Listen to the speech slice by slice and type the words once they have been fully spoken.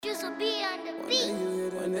Special B on the beat.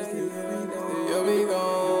 You'll be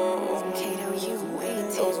gone. Kato, you way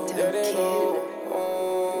too Those dumb, there they kid. go.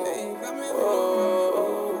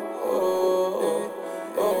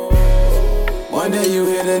 One day you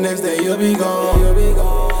here, the next day you'll be gone.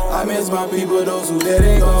 I miss my people, those who let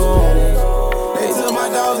it go. They took my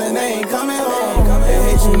dogs and they ain't coming home. They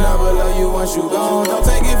hate you now, but love you once you gone. Don't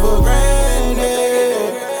take it for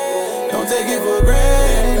granted. Don't take it for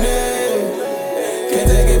granted. Can't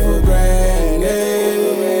take it for granted.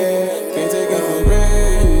 Can't take it for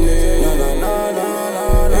granted. No.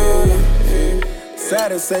 Sad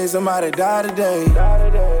to say somebody died today.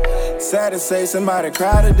 Sad to say somebody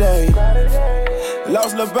cried today.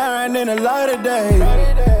 Lost LeBaron in the light of day.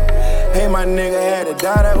 Hey, my nigga had to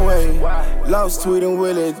die that way. Lost Tweet and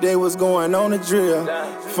Willie, they was going on the drill.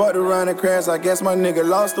 Fucked around and crashed, I guess my nigga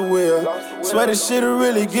lost the wheel. Swear this shit'll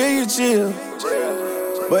really give you chill.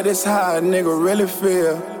 But it's how a nigga really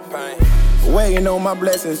feel. Waiting on my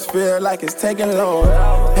blessings, feel like it's taking long.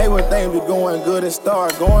 Hey, when things be going good and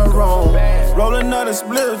start going wrong. Roll another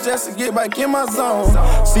split just to get back in my zone.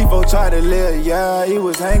 C4 tried to live, yeah, he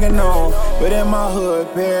was hanging on. But in my hood,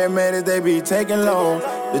 paramedics, they be taking long.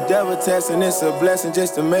 The devil testing, it's a blessing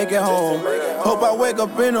just to make it home. Hope I wake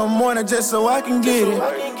up in the morning just so I can get it.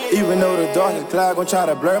 Even though the darkest cloud gon' try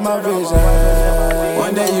to blur my vision.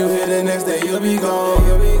 One day you here, the next day you'll be gone.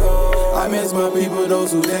 I miss my people,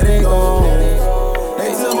 those who let it go.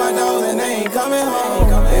 They took my dogs and they ain't coming home.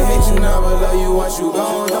 They hate you now, but love you once you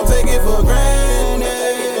gone. Don't take it for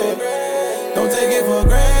granted. Don't take it for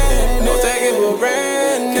granted. Don't take it for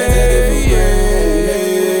granted. Can't take it for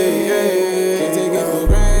granted. Can't take it for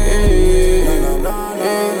granted.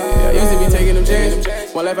 I used to be taking them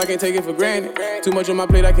chances. My life I can't take it for granted. Too much on my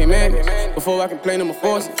plate I can't manage. Before I complain, I'm a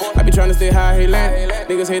force. I be trying to stay high, I hate land.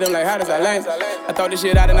 Niggas hate them like how does I land? I thought this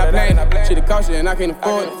shit out and I planned it. Shit cost you and I can't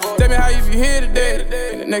afford it. Tell me how you feel here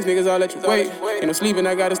today. And the next niggas all let you wait. Ain't no sleeping,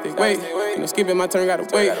 I gotta stay wait. Ain't no skipping, my turn gotta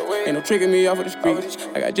wait. Ain't no tricking me off of the street.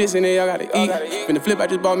 I got jits in there, I gotta eat. Finna flip, I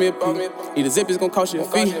just bought me a pee. Need a zip, it's gon' cost you a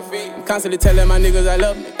fee. I'm constantly telling my niggas I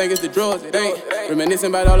love them. They think it's the drugs, it ain't. Reminiscing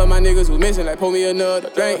about all of my niggas who missing, like pour me another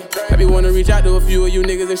drink. I be wanna reach out to a few of you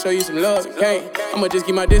niggas and show you some love, and can't. I'ma just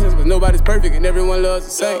keep my distance, cause nobody's perfect and everyone loves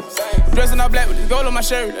the same. I'm dressing all black with this gold on my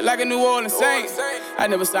shirt, look like a New Orleans Saint. I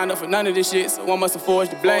never signed up for none of this shit, so one must have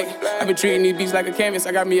forged the blank. I been treating these beats like a canvas,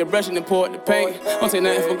 I got me a brush and then poured the paint. Don't take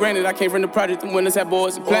nothing for granted, I came from the project, them winners had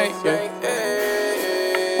boards and planks.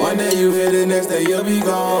 Yeah. One day you here, the next day you'll be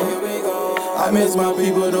gone. I miss my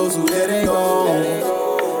people, those who let it go.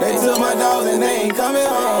 They took my dogs and they ain't coming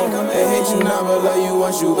home. They hate you now, but love you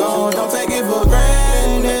once you gone. Don't take it for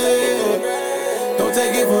granted. Don't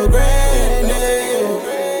take it for granted.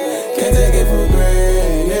 Can't take it for granted.